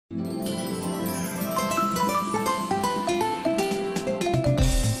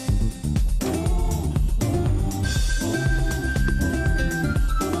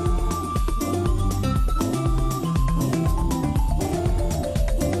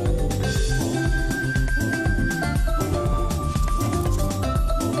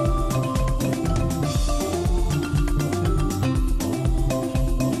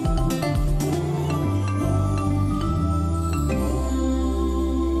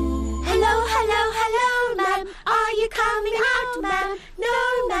coming out, ma'am?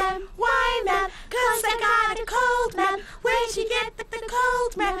 No, ma'am. Why, ma'am? 'Cause I got a cold, ma'am. Where'd you get the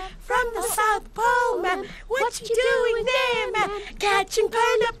cold, ma'am? From the South Pole, ma'am. What you doing there, ma'am? Catching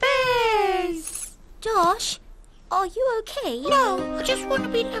polar bears. Josh, are you okay? No, I just want to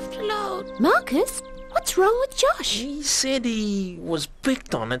be left alone. Marcus, what's wrong with Josh? He said he was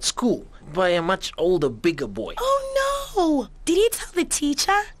picked on at school by a much older, bigger boy. Oh, no. Did he tell the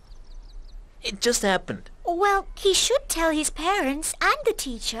teacher? It just happened. Well, he should tell his parents and the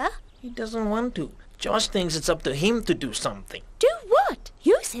teacher. He doesn't want to. Josh thinks it's up to him to do something. Do what?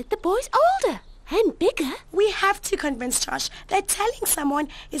 You said the boy's older and bigger. We have to convince Josh that telling someone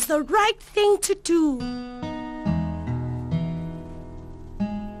is the right thing to do.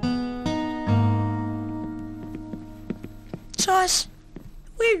 Josh,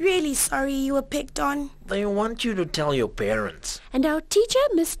 we're really sorry you were picked on. They want you to tell your parents. And our teacher,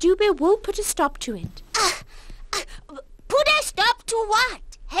 Miss Dubé, will put a stop to it. Put a stop to what?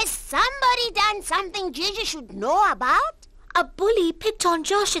 Has somebody done something Gigi should know about? A bully picked on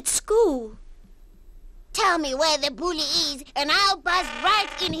Josh at school. Tell me where the bully is and I'll buzz right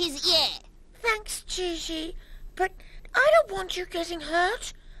in his ear. Thanks, Gigi, but I don't want you getting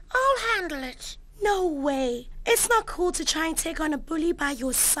hurt. I'll handle it. No way. It's not cool to try and take on a bully by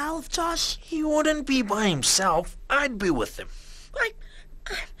yourself, Josh. He wouldn't be by himself. I'd be with him.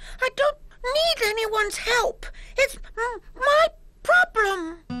 I don't need anyone's help. It's my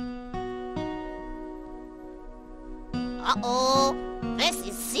problem. Uh-oh. This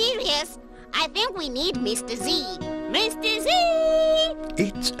is serious. I think we need Mr. Z. Mr. Z!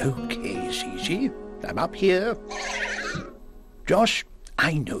 It's okay, Gigi. I'm up here. Josh,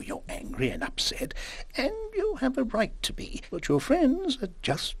 I know you're angry and upset, and you have a right to be, but your friends are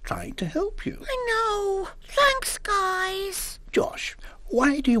just trying to help you. I know. Thanks, guys. Josh,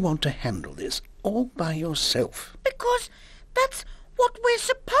 why do you want to handle this all by yourself? Because that's what we're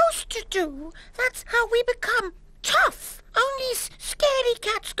supposed to do. That's how we become tough. Only scaredy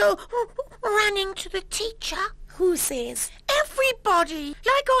cats go running to the teacher. Who says? Everybody,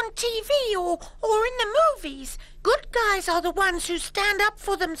 like on TV or in the movies. Good guys are the ones who stand up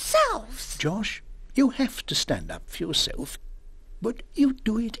for themselves. Josh, you have to stand up for yourself, but you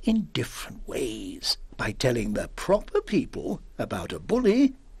do it in different ways. By telling the proper people about a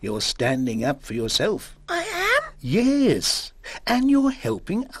bully, you're standing up for yourself. I am? Yes, and you're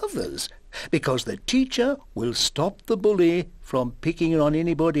helping others, because the teacher will stop the bully from picking on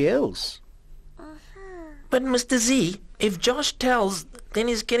anybody else. But Mr. Z, if Josh tells, then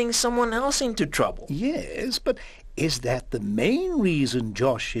he's getting someone else into trouble. Yes, but is that the main reason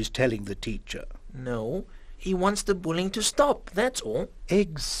Josh is telling the teacher? No, he wants the bullying to stop, that's all.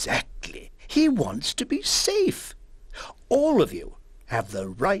 Exactly. He wants to be safe. All of you have the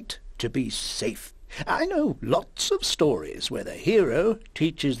right to be safe. I know lots of stories where the hero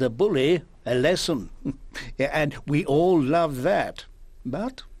teaches the bully a lesson. And we all love that.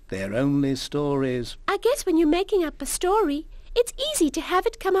 But they're only stories. I guess when you're making up a story, it's easy to have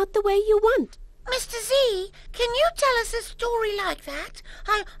it come out the way you want. Mr. Z, can you tell us a story like that?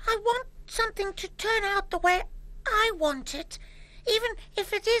 I want something to turn out the way I want it, even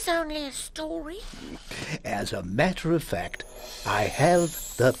if it is only a story. As a matter of fact, I have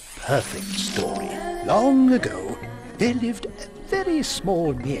the perfect story. Long ago, there lived a very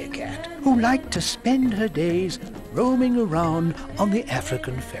small meerkat who liked to spend her days roaming around on the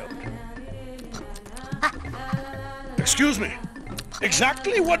African veldt. Excuse me.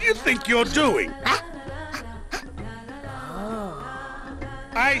 Exactly what do you think you're doing?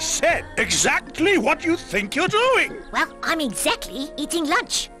 I said exactly what you think you're doing. Well, I'm exactly eating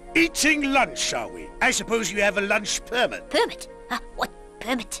lunch. Eating lunch, shall we? I suppose you have a lunch permit. Permit? What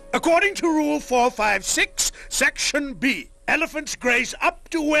permit? According to Rule 456, Section B, elephants graze up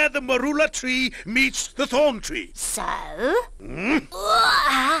to where the Morula tree meets the thorn tree. So?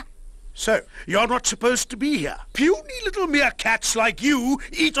 So, you're not supposed to be here. Puny little meerkats like you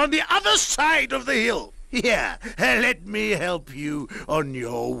eat on the other side of the hill. Here, let me help you on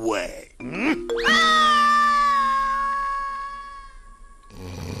your way.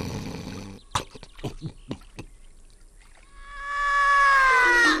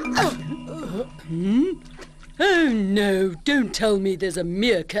 Oh, no, don't tell me there's a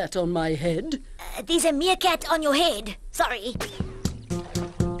meerkat on my head. There's a meerkat on your head. Sorry.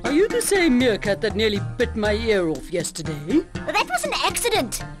 Are you the same meerkat that nearly bit my ear off yesterday? That was an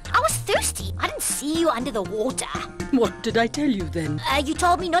accident. I was thirsty. I didn't see you under the water. What did I tell you then? You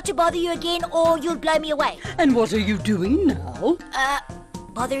told me not to bother you again or you'll blow me away. And what are you doing now?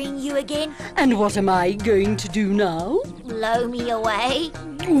 Bothering you again? And what am I going to do now? Blow me away.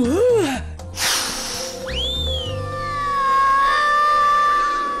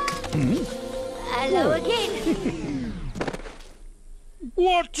 Hello again.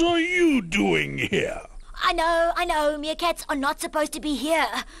 What are you doing here? I know, meerkats are not supposed to be here.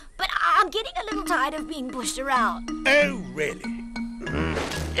 But I'm getting a little tired of being pushed around. Oh, really?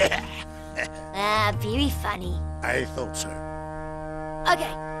 Very funny. I thought so.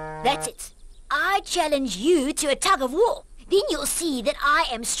 Okay, that's it. I challenge you to a tug of war. Then you'll see that I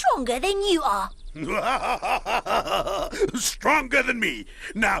am stronger than you are. Stronger than me.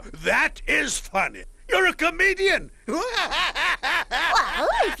 Now, that is funny. You're a comedian. Well,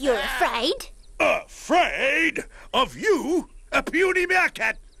 if you're afraid. Afraid of you? A puny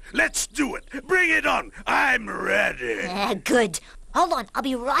meerkat? Let's do it. Bring it on. I'm ready. Good. Hold on, I'll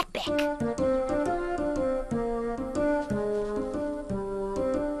be right back.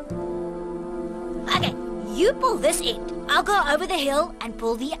 Okay, you pull this end. I'll go over the hill and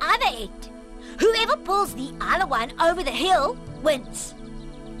pull the other end. Whoever pulls the other one over the hill wins.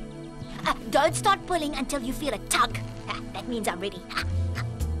 Don't start pulling until you feel a tug. That means I'm ready.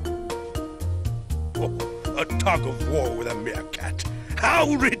 A tug of war with a meerkat.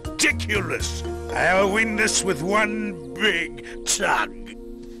 How ridiculous! I'll win this with one big tug.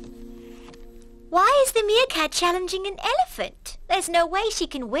 Why is the meerkat challenging an elephant? There's no way she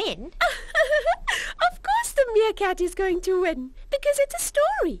can win. Of course the meerkat is going to win, because it's a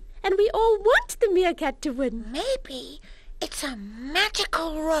story, and we all want the meerkat to win. Maybe it's a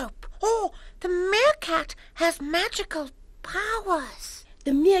magical rope. Or the meerkat has magical powers.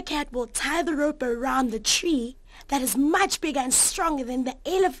 The meerkat will tie the rope around the tree that is much bigger and stronger than the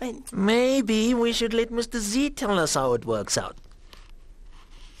elephant. Maybe we should let Mr. Z tell us how it works out.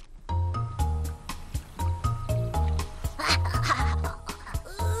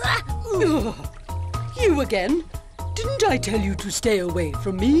 You again? Didn't I tell you to stay away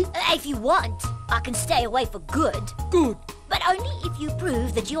from me? If you want, I can stay away for good. Good. But only if you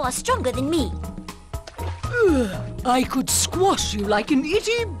prove that you are stronger than me. I could squash you like an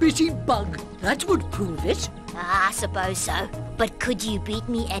itty-bitty bug. That would prove it. I suppose so. But could you beat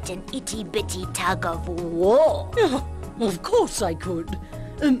me at an itty-bitty tug of war? Of course I could.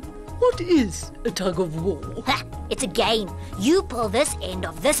 What is a tug of war? It's a game. You pull this end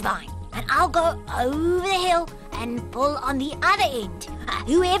of this vine, and I'll go over the hill and pull on the other end.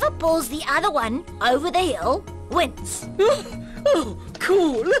 Whoever pulls the other one over the hill wins. Oh,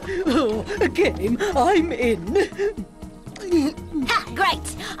 cool. Oh, a game. I'm in.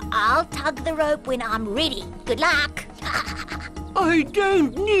 Great. I'll tug the rope when I'm ready. Good luck. I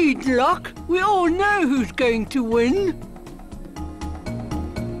don't need luck. We all know who's going to win.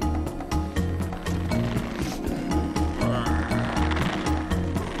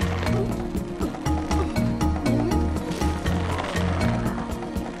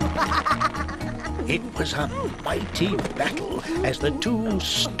 It was a mighty battle as the two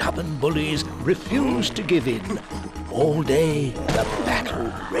stubborn bullies refused to give in. All day the battle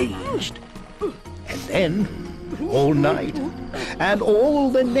raged. And then all night and all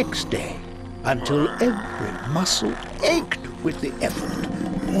the next day until every muscle ached with the effort.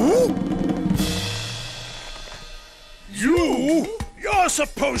 You're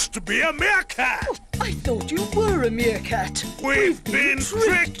supposed to be a meerkat. I thought you were a meerkat. We've been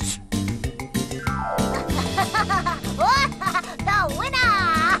tricked. The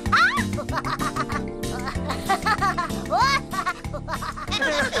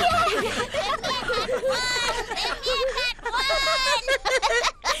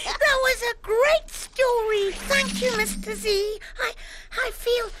That was a great story. Thank you, Mr. Z. I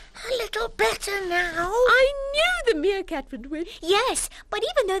feel a little better now. I knew the meerkat would win. Yes, but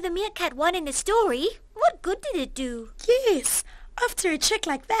even though the meerkat won in the story, what good did it do? Yes, after a trick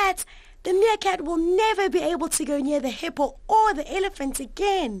like that, the meerkat will never be able to go near the hippo or the elephant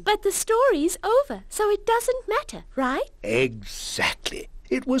again. But the story's over, so it doesn't matter, right? Exactly.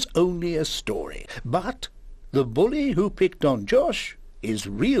 It was only a story. But the bully who picked on Josh is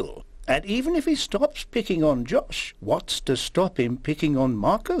real. And even if he stops picking on Josh, what's to stop him picking on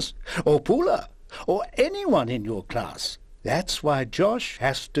Marcus or Pula or anyone in your class? That's why Josh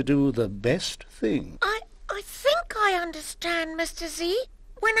has to do the best thing. I think I understand, Mr. Z.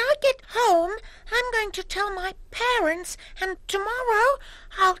 When I get home, I'm going to tell my parents, and tomorrow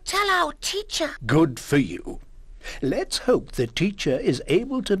I'll tell our teacher. Good for you. Let's hope the teacher is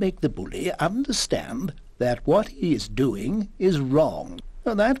able to make the bully understand that what he is doing is wrong.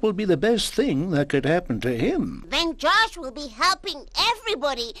 That will be the best thing that could happen to him. Then Josh will be helping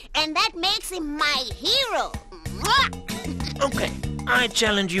everybody, and that makes him my hero. Okay, I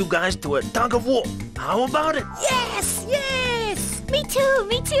challenge you guys to a tug of war. How about it? Yes, yes. Me too,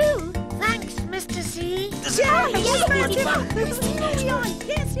 me too. Thanks, Mr. Z. Yeah, Yes, let's go.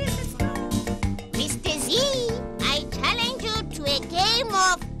 Yes, let's go. Me Z, I challenge you to a game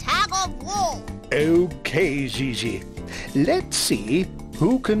of tag of war. Okay, Gigi. Let's see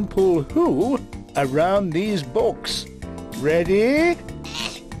who can pull who around these books. Ready?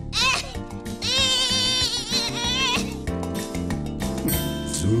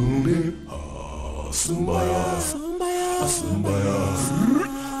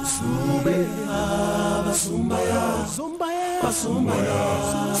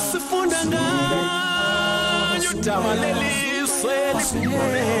 Sifunda ngayo daba leliswe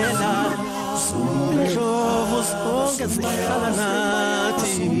liphela Ndlovu zonke zihlala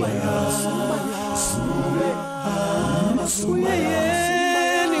nathi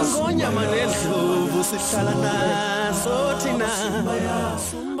Uyeyeni ngonyama nendlovu sihlala nazo thina